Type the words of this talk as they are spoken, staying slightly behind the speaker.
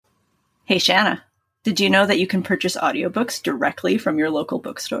Hey, Shanna, did you know that you can purchase audiobooks directly from your local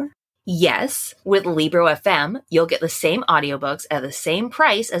bookstore? Yes, with Libro FM, you'll get the same audiobooks at the same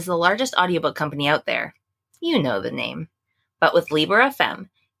price as the largest audiobook company out there. You know the name. But with Libro FM,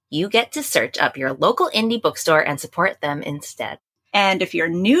 you get to search up your local indie bookstore and support them instead. And if you're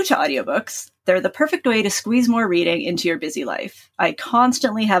new to audiobooks, they're the perfect way to squeeze more reading into your busy life. I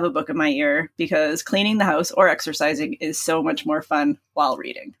constantly have a book in my ear because cleaning the house or exercising is so much more fun while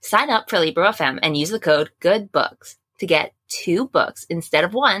reading. Sign up for Libro FM and use the code GOODBOOKS to get 2 books instead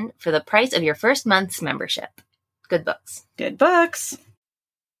of 1 for the price of your first month's membership. Good books. Good books.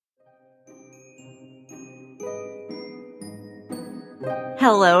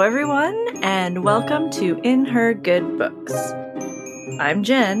 Hello, everyone, and welcome to In Her Good Books. I'm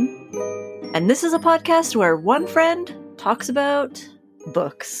Jen, and this is a podcast where one friend talks about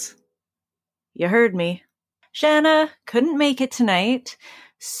books. You heard me. Shanna couldn't make it tonight,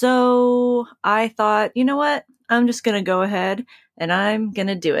 so I thought, you know what? I'm just going to go ahead and I'm going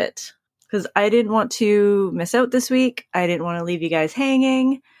to do it. Because I didn't want to miss out this week. I didn't want to leave you guys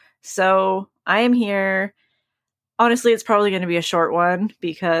hanging. So I am here. Honestly, it's probably going to be a short one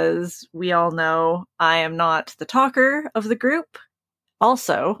because we all know I am not the talker of the group.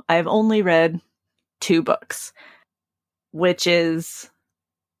 Also, I've only read 2 books, which is,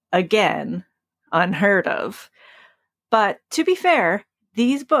 again, unheard of. But to be fair,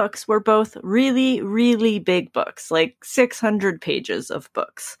 these books were both really, really big books, like 600 pages of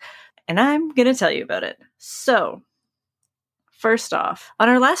books. And I'm going to tell you about it. So, first off, on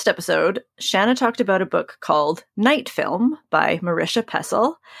our last episode, Shanna talked about a book called Night Film by Marisha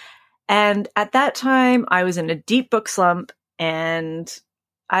Pessl. And at that time, I was in a deep book slump, and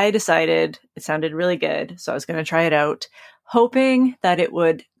I decided it sounded really good, so I was going to try it out, hoping that it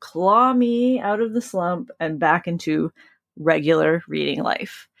would claw me out of the slump and back into regular reading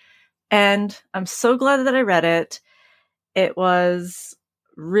life. And I'm so glad that I read it. It was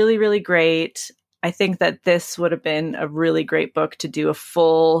really, really great. I think that this would have been a really great book to do a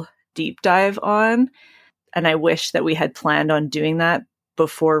full deep dive on. And I wish that we had planned on doing that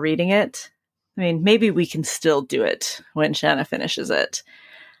before reading it. I mean, maybe we can still do it when Shanna finishes it.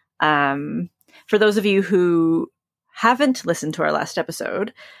 For those of you who haven't listened to our last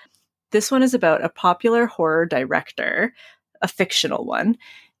episode, this one is about a popular horror director, a fictional one.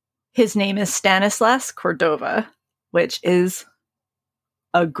 His name is Stanislas Cordova, which is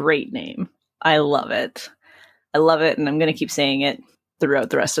a great name. I love it. I love it, and I'm going to keep saying it throughout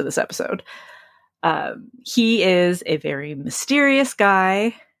the rest of this episode. He is a very mysterious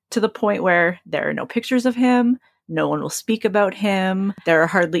guy to the point where there are no pictures of him. No one will speak about him. There are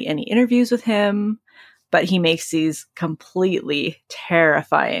hardly any interviews with him, but he makes these completely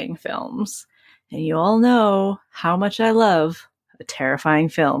terrifying films. And you all know how much I love a terrifying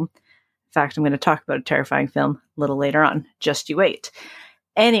film. In fact, I'm going to talk about a terrifying film a little later on. Just you wait.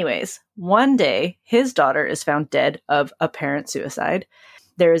 Anyways, one day, his daughter is found dead of apparent suicide.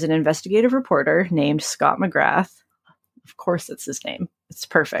 There is an investigative reporter named Scott McGrath. Of course, it's his name. It's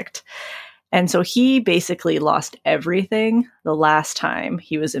perfect. And so he basically lost everything the last time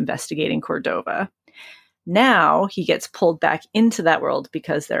he was investigating Cordova. Now he gets pulled back into that world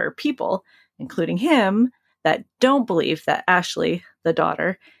because there are people, including him, that don't believe that Ashley, the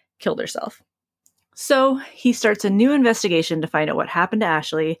daughter, killed herself. So he starts a new investigation to find out what happened to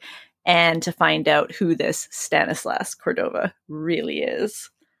Ashley and to find out who this Stanislas Cordova really is.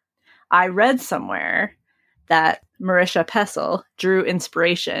 I read somewhere that Marisha Pessl drew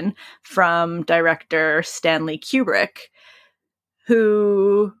inspiration from director Stanley Kubrick,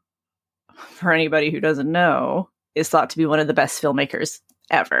 who, for anybody who doesn't know, is thought to be one of the best filmmakers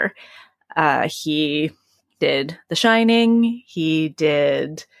ever. He did The Shining, he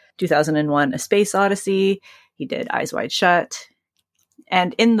did 2001: A Space Odyssey, he did Eyes Wide Shut,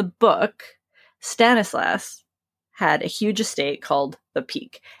 and in the book, Stanislas had a huge estate called The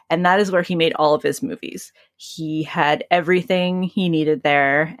Peak, and that is where he made all of his movies. He had everything he needed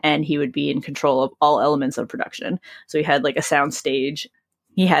there, and he would be in control of all elements of production. So he had like a sound stage.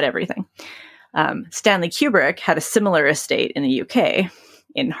 He had everything. Stanley Kubrick had a similar estate in the UK,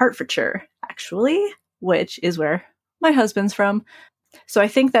 in Hertfordshire, actually, which is where my husband's from. So I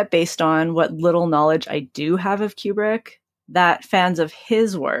think that based on what little knowledge I do have of Kubrick, that fans of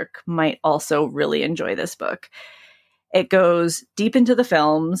his work might also really enjoy this book. It goes deep into the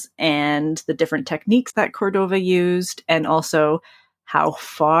films and the different techniques that Cordova used, and also how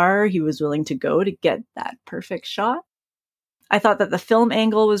far he was willing to go to get that perfect shot. I thought that the film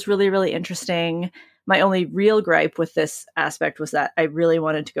angle was really, really interesting. My only real gripe with this aspect was that I really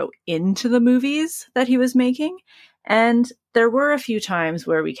wanted to go into the movies that he was making. And There were a few times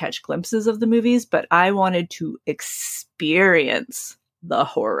where we catch glimpses of the movies, but I wanted to experience the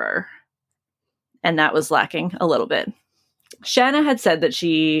horror. And that was lacking a little bit. Shanna had said that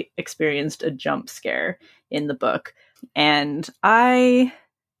she experienced a jump scare in the book, and I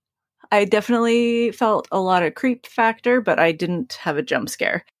definitely felt a lot of creep factor, but I didn't have a jump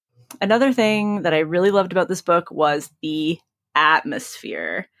scare. Another thing that I really loved about this book was the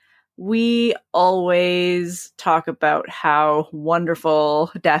atmosphere. We always talk about how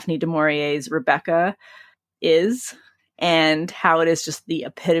wonderful Daphne du Maurier's Rebecca is, and how it is just the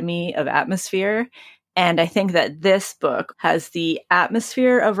epitome of atmosphere. And I think that this book has the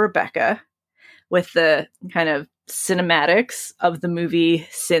atmosphere of Rebecca with the kind of cinematics of the movie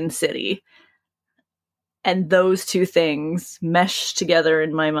Sin City. And those two things meshed together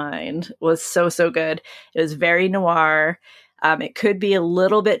in my mind was so, so good. It was very noir. It could be a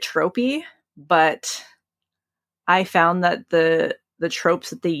little bit tropey, but I found that the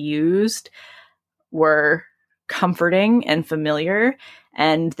tropes that they used were comforting and familiar,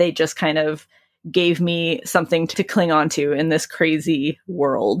 and they just kind of gave me something to cling on to in this crazy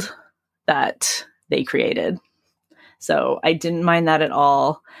world that they created. So I didn't mind that at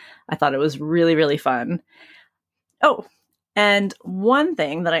all. I thought it was really, really fun. Oh, and one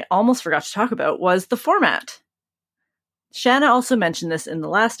thing that I almost forgot to talk about was the format. Shanna also mentioned this in the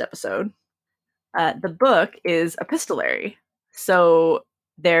last episode. The book is epistolary. So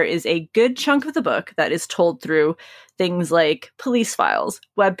there is a good chunk of the book that is told through things like police files,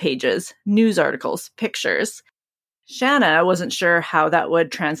 web pages, news articles, pictures. Shanna wasn't sure how that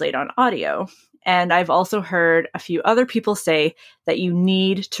would translate on audio. And I've also heard a few other people say that you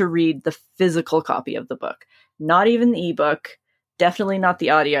need to read the physical copy of the book. Not even the ebook, definitely not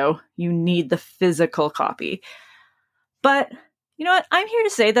the audio. You need the physical copy. But you know what? I'm here to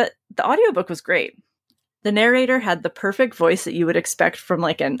say that the audiobook was great. The narrator had the perfect voice that you would expect from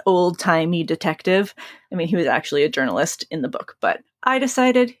like an old-timey detective. I mean, he was actually a journalist in the book, but I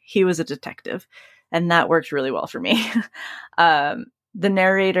decided he was a detective, and that worked really well for me. The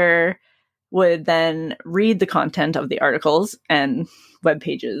narrator would then read the content of the articles and web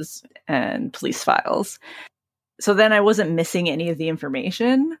pages and police files. So then I wasn't missing any of the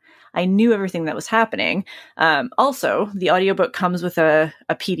information. I knew everything that was happening. Also, the audiobook comes with a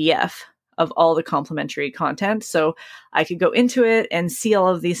PDF of all the complimentary content. So I could go into it and see all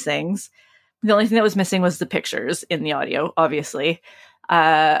of these things. The only thing that was missing was the pictures in the audio, obviously.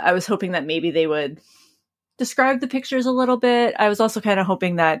 I was hoping that maybe they would describe the pictures a little bit. I was also kind of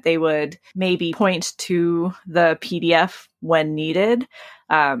hoping that they would maybe point to the PDF when needed.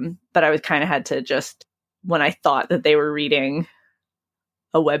 But I would kind of had to just, when I thought that they were reading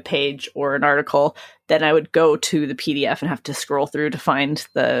a web page or an article, then I would go to the PDF and have to scroll through to find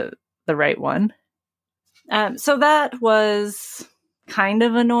the right one. So that was kind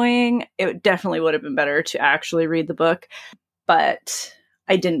of annoying. It definitely would have been better to actually read the book, but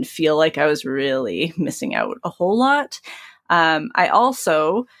I didn't feel like I was really missing out a whole lot. I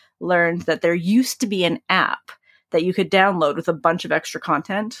also learned that there used to be an app that you could download with a bunch of extra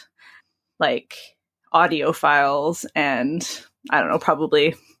content, like audio files and I don't know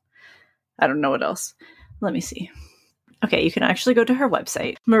what else. Let me see. Okay, you can actually go to her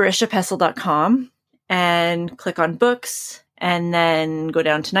website, mariciapessel.com, and click on books, and then go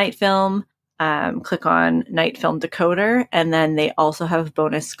down to Night Film, click on Night Film Decoder, and then they also have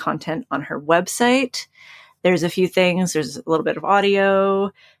bonus content on her website. There's a few things. There's a little bit of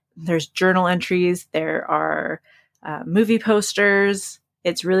audio. There's journal entries. There are movie posters.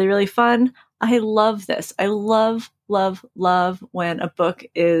 It's really, really fun. I love this. I love, love, love when a book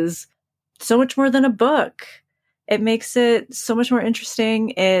is so much more than a book. It makes it so much more interesting.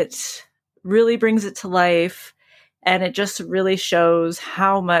 It really brings it to life. And it just really shows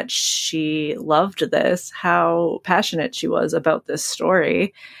how much she loved this, how passionate she was about this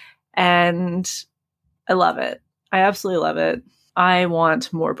story. And I love it. I absolutely love it. I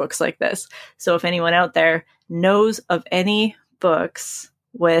want more books like this. So if anyone out there knows of any books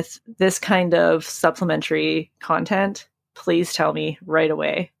with this kind of supplementary content, please tell me right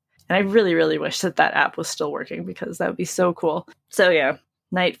away. And I really, really wish that app was still working because that would be so cool. So yeah,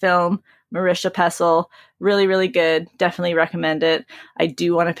 Night Film, Maricia Pessel, really, really good. Definitely recommend it. I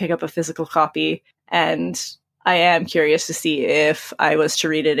do want to pick up a physical copy, and I am curious to see if I was to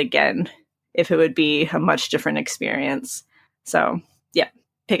read it again, if it would be a much different experience. So yeah,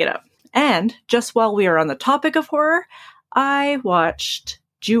 pick it up. And just while we are on the topic of horror, I watched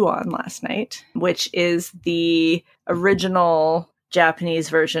Ju-on last night, which is the original Japanese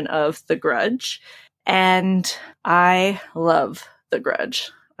version of The Grudge. And I love The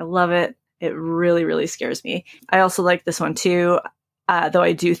Grudge. I love it. It really, really scares me. I also like this one too, though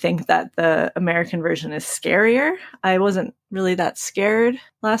I do think that the American version is scarier. I wasn't really that scared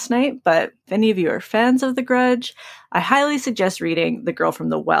last night, but if any of you are fans of The Grudge, I highly suggest reading The Girl from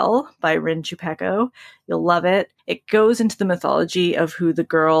the Well by Rin Chupeco. You'll love it. It goes into the mythology of who the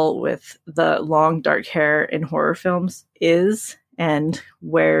girl with the long dark hair in horror films is and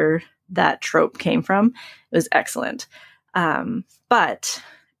where that trope came from. It was excellent. But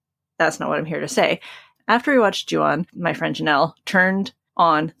that's not what I'm here to say. After we watched Ju-on, my friend Janelle turned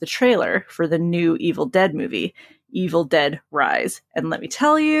on the trailer for the new Evil Dead movie, Evil Dead Rise. And let me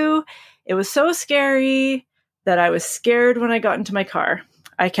tell you, it was so scary that I was scared when I got into my car.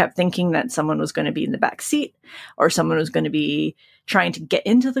 I kept thinking that someone was going to be in the back seat, or someone was going to be trying to get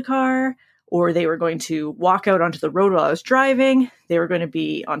into the car, or they were going to walk out onto the road while I was driving. They were going to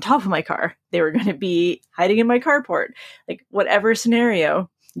be on top of my car. They were going to be hiding in my carport. Like, whatever scenario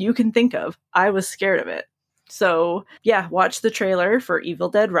you can think of, I was scared of it. So yeah, watch the trailer for Evil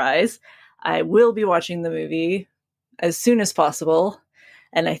Dead Rise. I will be watching the movie as soon as possible,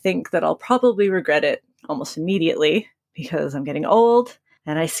 and I think that I'll probably regret it almost immediately because I'm getting old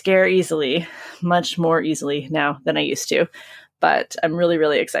and I scare easily, much more easily now than I used to. But I'm really,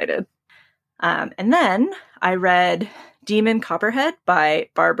 really excited. And then I read Demon Copperhead by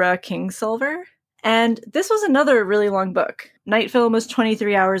Barbara Kingsolver. And this was another really long book. Night Film was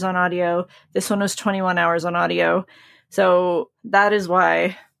 23 hours on audio. This one was 21 hours on audio. So that is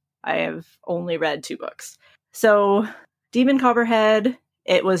why I have only read 2 books. So Demon Copperhead,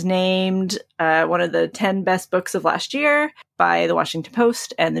 it was named one of the 10 best books of last year by the Washington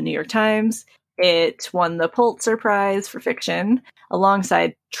Post and the New York Times. It won the Pulitzer Prize for fiction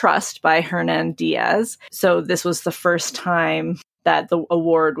alongside Trust by Hernan Diaz. So this was the first time that the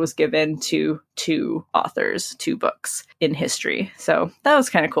award was given to 2 authors, 2 books in history. So that was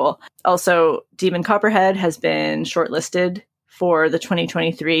kind of cool. Also, Demon Copperhead has been shortlisted for the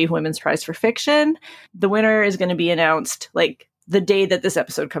 2023 Women's Prize for Fiction. The winner is going to be announced, like, the day that this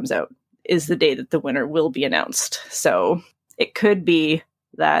episode comes out is the day that the winner will be announced. So it could be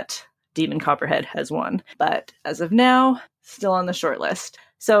that Demon Copperhead has won. But as of now, still on the shortlist.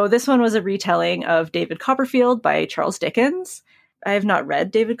 So this one was a retelling of David Copperfield by Charles Dickens. I have not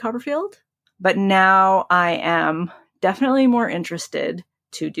read David Copperfield, but now I am definitely more interested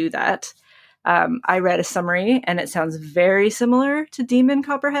to do that. I read a summary and it sounds very similar to Demon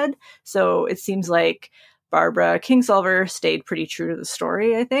Copperhead. So it seems like Barbara Kingsolver stayed pretty true to the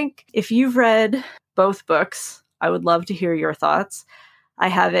story, I think. If you've read both books, I would love to hear your thoughts. I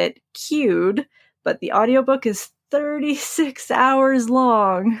have it queued, but the audiobook is 36 hours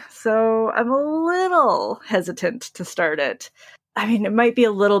long, so I'm a little hesitant to start it. I mean, it might be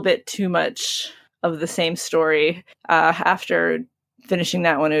a little bit too much of the same story. After finishing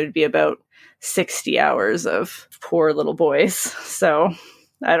that one, it would be about 60 hours of poor little boys. So,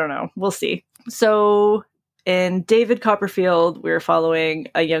 I don't know. We'll see. So, in David Copperfield, we're following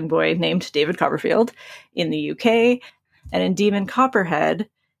a young boy named David Copperfield in the UK. And in Demon Copperhead,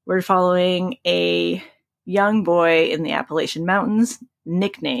 we're following a young boy in the Appalachian Mountains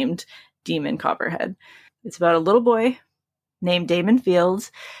nicknamed Demon Copperhead. It's about a little boy named Damon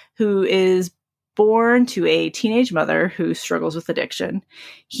Fields, who is born to a teenage mother who struggles with addiction.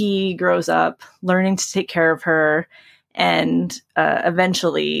 He grows up learning to take care of her, and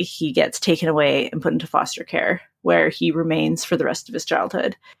eventually he gets taken away and put into foster care, where he remains for the rest of his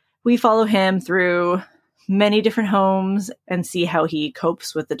childhood. We follow him through many different homes and see how he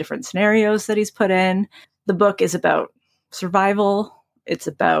copes with the different scenarios that he's put in. The book is about survival. It's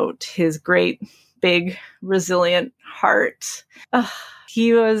about his great, big, resilient heart.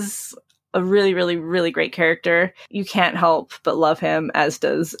 He was a really, really, really great character. You can't help but love him, as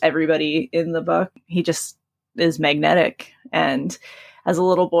does everybody in the book. He just is magnetic. And as a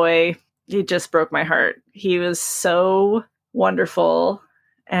little boy, it just broke my heart. He was so wonderful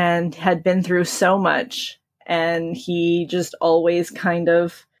and had been through so much. And he just always kind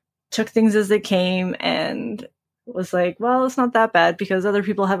of took things as they came and was like, well, it's not that bad because other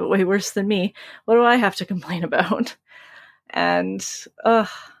people have it way worse than me. What do I have to complain about? And I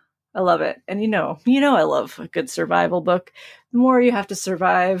love it. And you know, I love a good survival book. The more you have to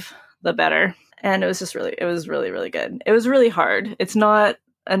survive, the better. And it was really, really good. It was really hard. It's not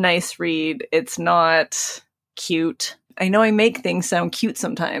a nice read. It's not cute. I know I make things sound cute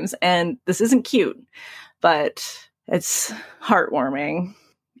sometimes, and this isn't cute, but it's heartwarming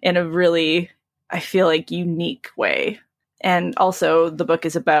in a really, I feel like, unique way. And also the book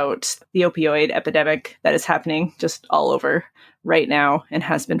is about the opioid epidemic that is happening just all over right now and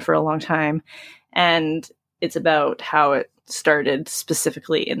has been for a long time. And it's about how it started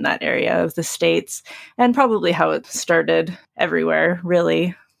specifically in that area of the States, and probably how it started everywhere,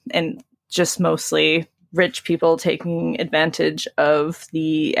 really, and just mostly rich people taking advantage of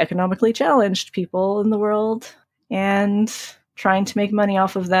the economically challenged people in the world and trying to make money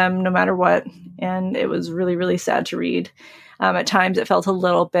off of them no matter what. And it was really, really sad to read. At times it felt a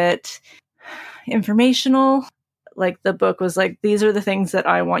little bit informational. Like the book was like, these are the things that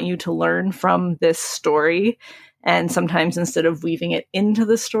I want you to learn from this story. And sometimes instead of weaving it into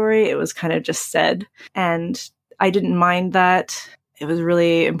the story, it was kind of just said. And I didn't mind that. It was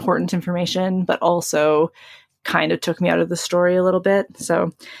really important information, but also kind of took me out of the story a little bit.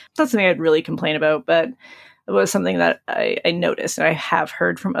 So not something I'd really complain about, but it was something that I noticed and I have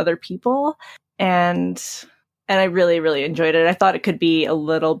heard from other people. And I really, really enjoyed it. I thought it could be a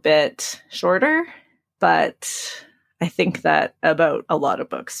little bit shorter, but I think that about a lot of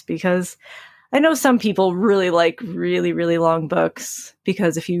books, because I know some people really like really, really long books,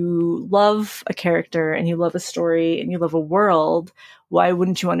 because if you love a character and you love a story and you love a world, why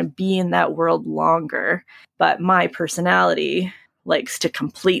wouldn't you want to be in that world longer? But my personality likes to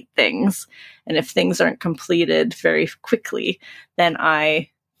complete things. And if things aren't completed very quickly, then I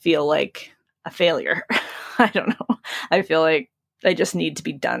feel like a failure. I don't know. I feel like I just need to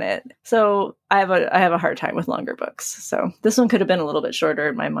be done it. So I have a hard time with longer books. So this one could have been a little bit shorter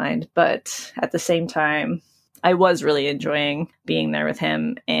in my mind, but at the same time, I was really enjoying being there with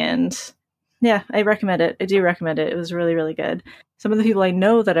him. And yeah, I recommend it. I do recommend it. It was really, really good. Some of the people I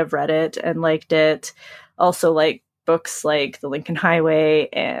know that have read it and liked it also like books like The Lincoln Highway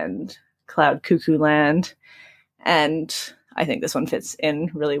and Cloud Cuckoo Land. And I think this one fits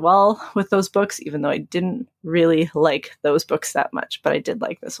in really well with those books, even though I didn't really like those books that much, but I did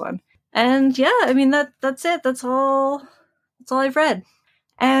like this one. And yeah, I mean, that's it. That's all I've read.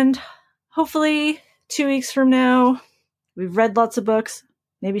 And hopefully 2 weeks from now, we've read lots of books.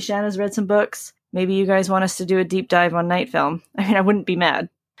 Maybe Shanna's read some books. Maybe you guys want us to do a deep dive on Night Film. I mean, I wouldn't be mad.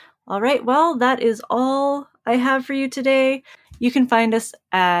 All right, well, that is all I have for you today. You can find us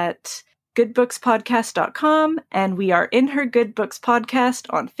at goodbookspodcast.com, and we are In Her Good Books Podcast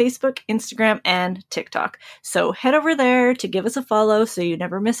on Facebook, Instagram, and TikTok. So head over there to give us a follow so you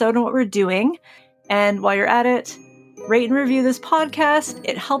never miss out on what we're doing. And while you're at it, rate and review this podcast.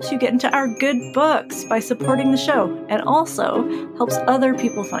 It helps you get into our good books by supporting the show, and also helps other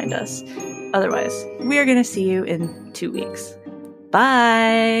people find us. Otherwise, we are going to see you in 2 weeks.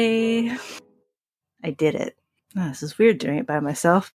 Bye! I did it. Oh, this is weird doing it by myself.